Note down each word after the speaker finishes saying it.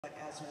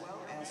as well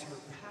as her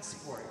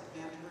passport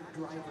and her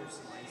driver's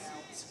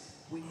license.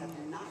 We have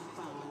not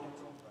found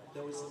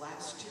those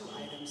last two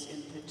items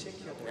in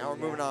particular. Now we're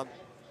moving on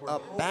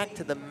up back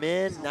to the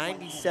men,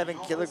 97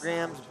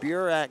 kilograms,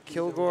 Burak,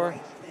 Kilgore.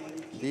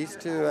 These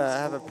two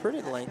have a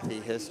pretty lengthy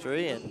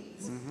history,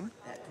 and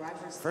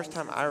first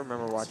time I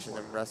remember watching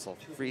them wrestle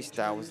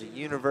freestyle was the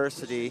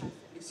university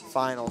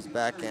finals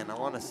back in, I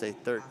want to say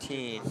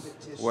 13,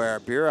 where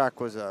Burak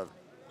was a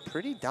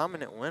pretty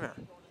dominant winner.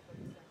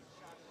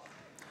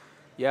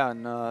 Yeah,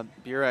 and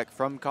Burak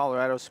from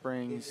Colorado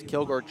Springs,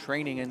 Kilgore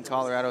training in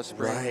Colorado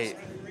Springs.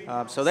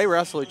 Right. So they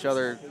wrestle each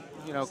other,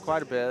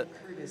 quite a bit.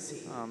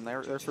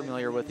 They're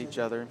familiar with each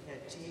other.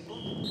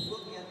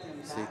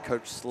 See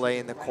Coach Slay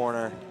in the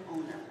corner.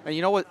 And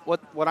you know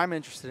what I'm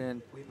interested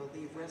in?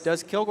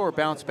 Does Kilgore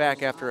bounce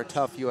back after a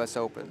tough U.S.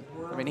 Open?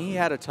 I mean, he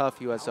had a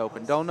tough U.S.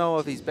 Open. Don't know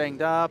if he's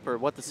banged up or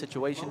what the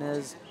situation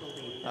is,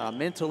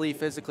 mentally,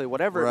 physically,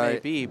 whatever it may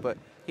be. But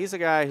he's a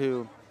guy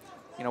who,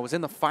 was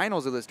in the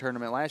finals of this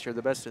tournament last year,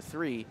 the best of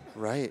 3.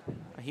 Right.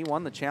 He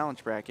won the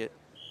challenge bracket.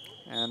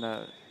 And,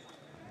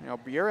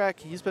 Burak,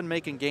 he's been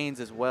making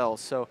gains as well.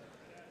 So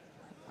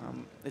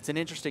it's an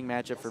interesting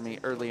matchup for me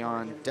early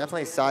on.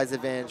 Definitely size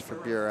advantage for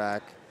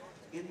Burak.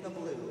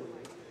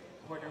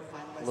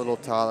 A little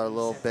taller, a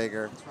little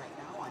bigger.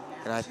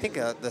 And I think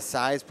the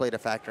size played a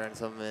factor in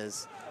some of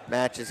his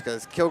matches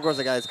because Kilgore's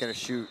a guy that's going to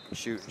shoot,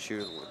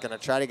 going to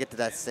try to get to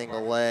that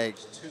single leg.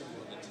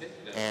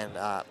 And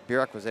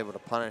Burak was able to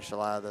punish a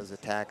lot of those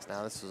attacks.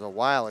 Now, this was a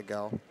while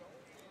ago.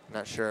 I'm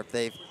not sure if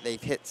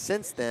they've hit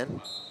since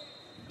then.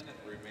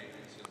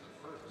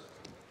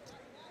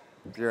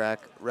 Burak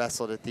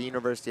wrestled at the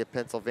University of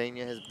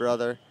Pennsylvania. His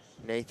brother,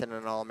 Nathan,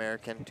 an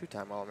All-American,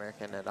 2-time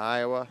All-American at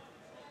Iowa.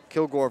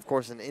 Kilgore, of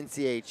course, an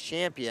NCAA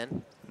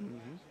champion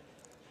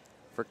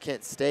for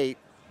Kent State.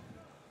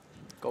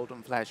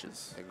 Golden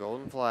Flashes. The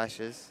Golden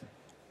Flashes.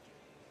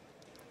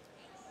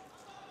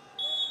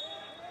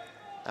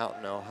 Out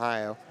in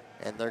Ohio.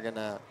 And they're going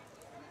to,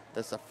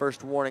 that's the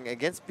first warning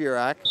against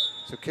Burak.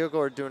 So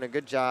Kilgore doing a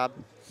good job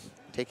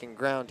taking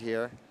ground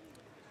here.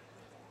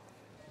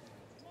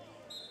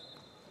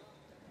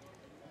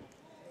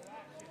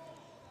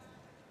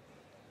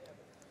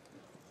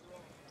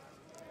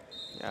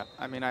 Yeah,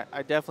 I mean, I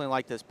definitely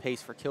like this pace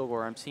for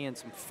Kilgore. I'm seeing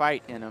some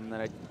fight in him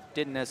that I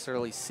didn't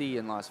necessarily see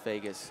in Las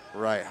Vegas.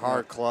 Right,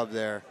 hard club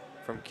there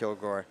from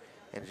Kilgore.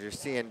 And you're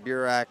seeing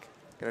Burak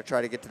going to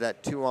try to get to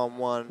that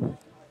 2-on-1.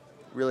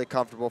 Really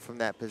comfortable from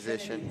that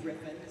position.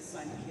 Griffin,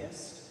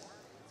 Sunkist,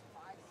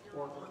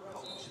 or her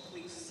coach,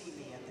 please see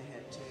me at the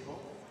head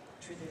table.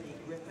 Trinity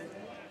Griffin,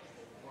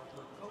 or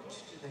her coach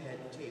to the head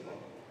table.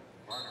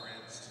 Partner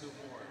adds 2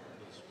 more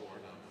to the score,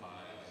 now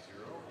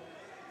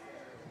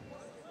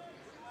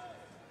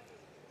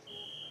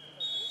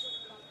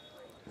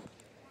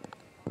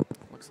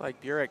 5-0. Looks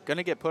like Burak going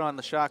to get put on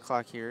the shot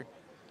clock here.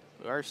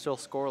 We are still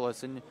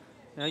scoreless, and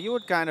you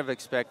would kind of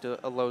expect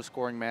a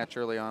low-scoring match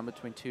early on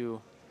between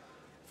two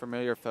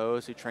familiar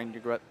foes who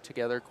trained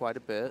together quite a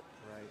bit.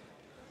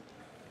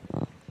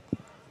 Right.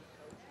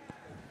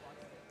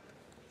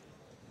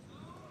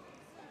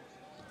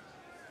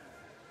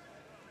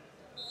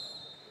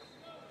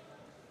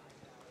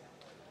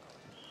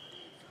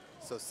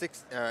 So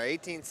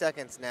 18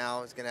 seconds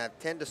now. He's going to have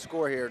 10 to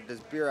score here.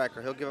 Does Burak,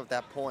 or he'll give up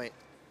that point.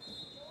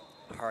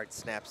 Hard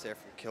snaps there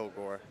from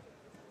Kilgore.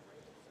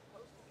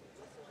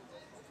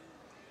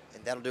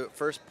 And that'll do it.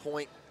 First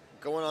point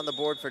going on the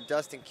board for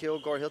Dustin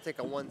Kilgore. He'll take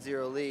a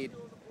 1-0 lead.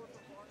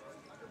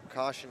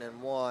 Caution and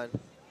 1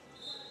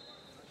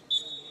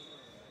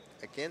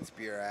 against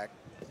Burak.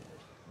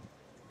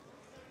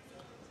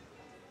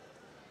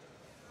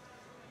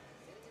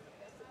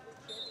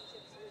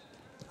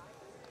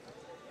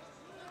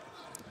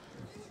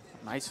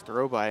 Nice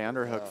throw by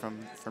underhook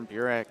from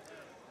Burak.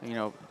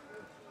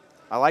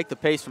 I like the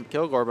pace from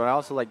Kilgore, but I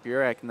also like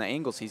Burak and the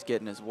angles he's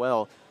getting as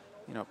well.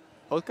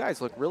 Both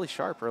guys look really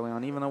sharp early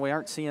on, even though we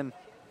aren't seeing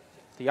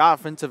the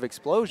offensive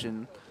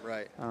explosion.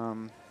 Right.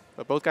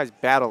 But both guys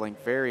battling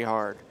very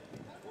hard.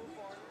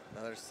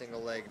 Another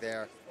single leg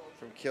there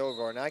from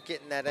Kilgore. Not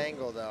getting that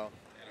angle, though.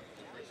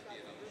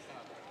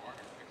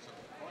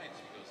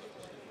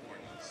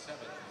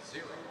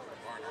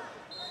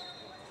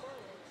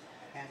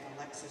 And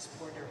Alexis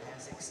Porter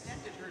has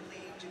extended her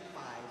lead to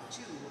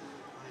 5-2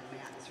 on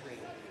mat 3.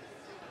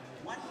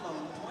 1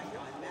 lone point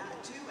on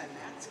mat 2, and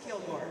that's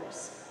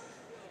Kilgore's.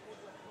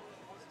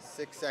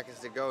 6 seconds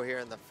to go here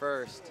in the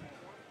first.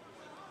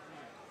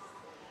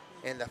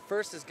 And the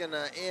first is going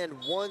to end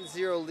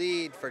 1-0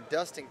 lead for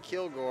Dustin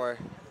Kilgore.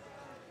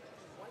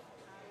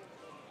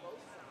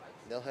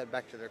 They'll head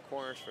back to their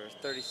corners for a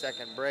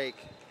 30-second break.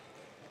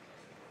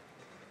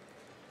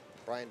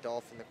 Brian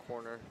Dolph in the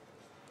corner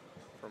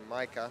for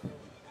Micah.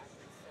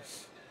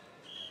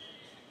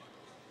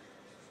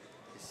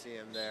 You see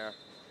him there.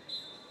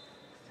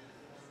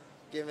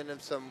 Giving him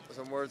some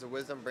words of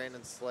wisdom.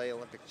 Brandon Slay,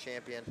 Olympic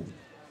champion.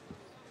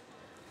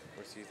 Of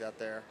course, he's out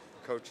there,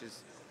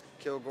 coaches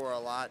Kilgore a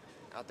lot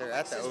out there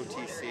at the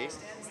OTC.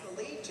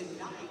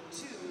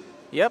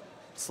 Yep,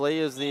 Slay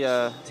is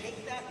the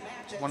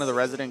one of the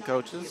resident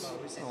coaches,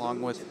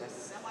 along with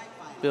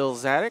Bill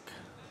Zadek.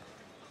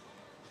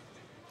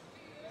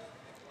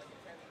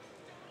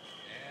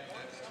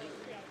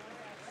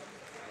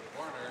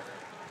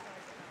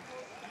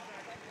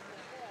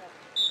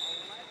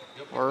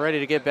 We're ready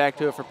to get back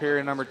to it for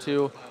period number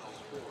 2.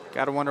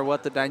 Got to wonder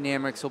what the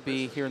dynamics will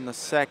be here in the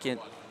second.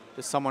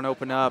 Does someone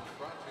open up?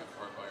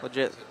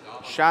 Legit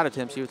shot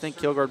attempts. You would think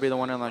Kilgore would be the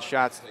one on those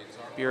shots.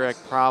 Burak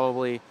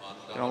probably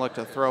going to look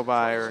to throw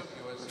by or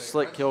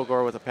slick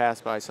Kilgore with a pass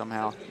by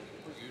somehow.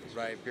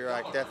 Right,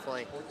 Burak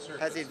definitely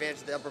has the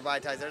advantage of the upper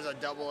body ties. There's a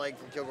double leg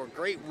from Kilgore.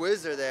 Great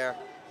whizzer there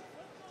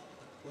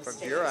from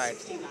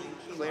Burak.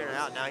 Clearing it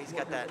out. Now he's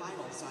got that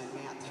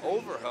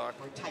overhook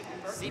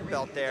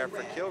seatbelt there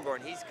for Kilgore,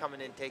 and he's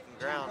coming in taking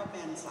ground.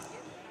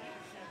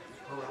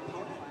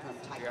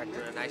 Burak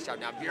doing a nice job.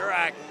 Now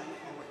Burak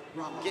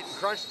getting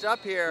crunched up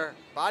here,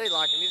 body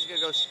lock, and he's going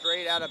to go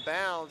straight out of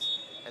bounds.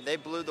 And they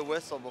blew the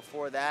whistle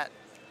before that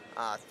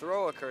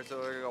throw occurred, so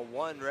we're going to go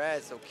 1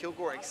 red. So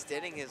Kilgore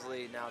extending his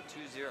lead now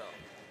 2-0.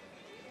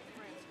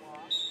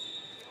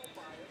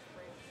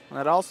 And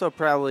that also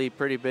probably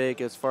pretty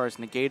big as far as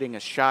negating a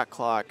shot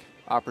clock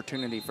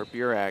opportunity for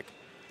Burak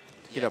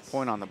to get a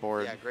point on the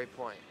board. Yeah, great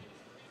point.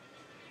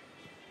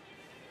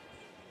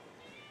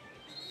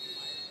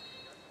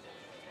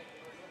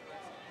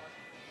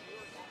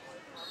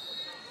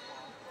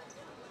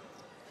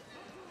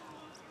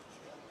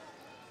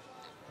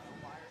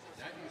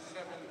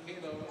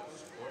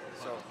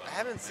 So I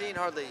haven't seen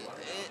hardly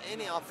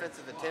any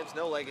offensive attempts,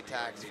 no leg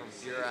attacks from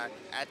Burak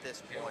at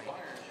this point.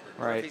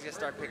 Right. If he's going to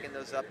start picking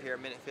those up here,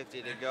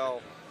 1:50 to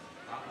go.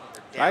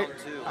 Down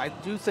 2. I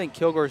do think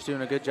Kilgore's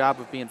doing a good job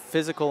of being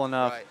physical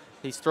enough. Right.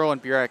 He's throwing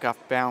Burak off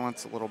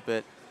balance a little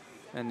bit.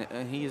 And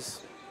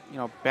he's, you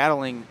know,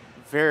 battling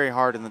very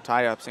hard in the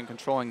tie-ups and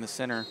controlling the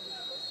center.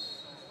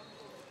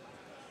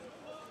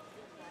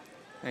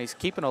 And he's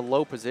keeping a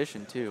low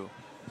position, too.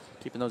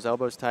 Keeping those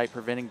elbows tight,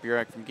 preventing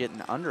Burak from getting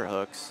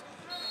underhooks.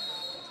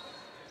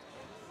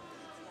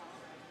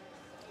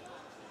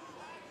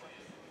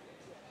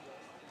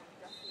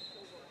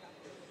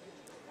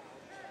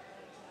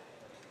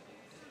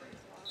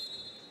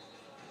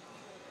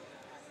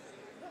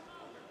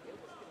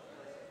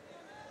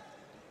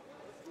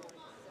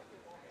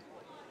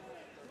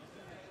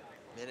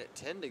 Minute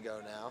 10 to go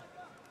now.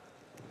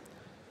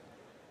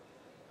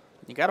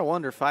 You got to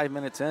wonder 5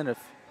 minutes in if,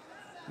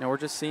 you know, we're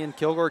just seeing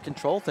Kilgore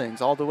control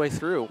things all the way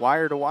through,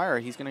 wire to wire.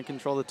 He's going to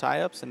control the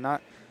tie-ups and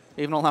not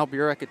even allow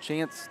Burak a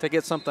chance to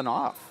get something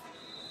off.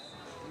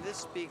 And this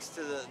speaks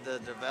to the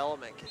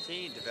development,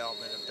 continued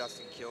development of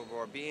Dustin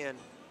Kilgore being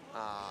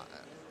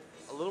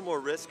a little more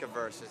risk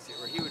averse,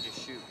 where he would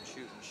just shoot and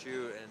shoot and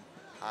shoot,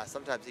 and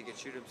sometimes he could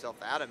shoot himself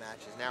out of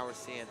matches. Now we're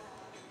seeing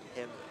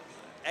him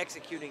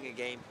executing a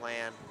game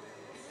plan,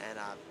 and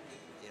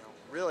you know,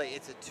 really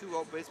it's a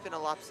 2-0, but it's been a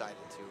lopsided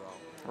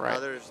 2-0. Right.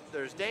 Now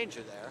there's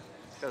danger there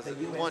because it's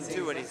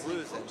 1-2 and he's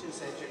losing,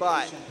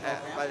 but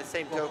by the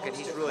same token,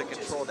 he's really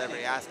controlled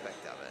every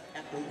aspect of it.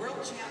 At the World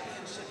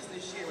Championships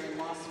this year in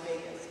Las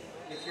Vegas.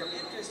 If you're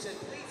interested,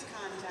 please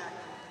contact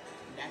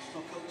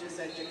National Coaches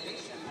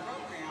Education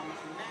Program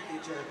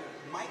Manager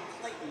Mike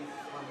Clayton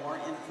for more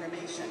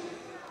information.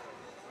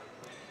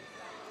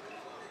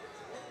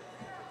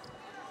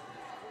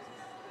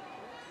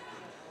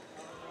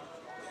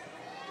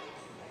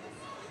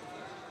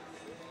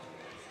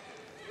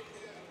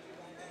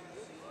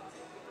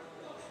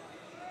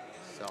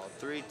 So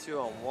 3-2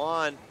 on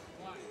 1.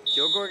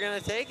 Kilgore gonna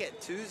take it,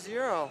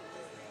 2-0.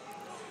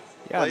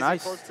 Yeah, Plays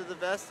nice. it close to the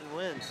vest and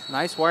wins.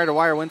 Nice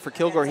wire-to-wire win for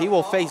Kilgore. He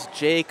will face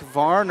Jake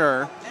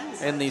Varner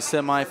in the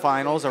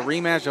semifinals, a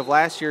rematch of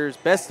last year's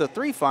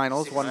best-of-3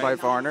 finals won by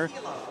Varner.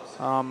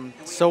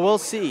 So we'll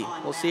see.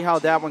 We'll see how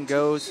that one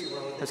goes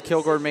as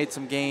Kilgore made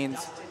some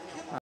gains.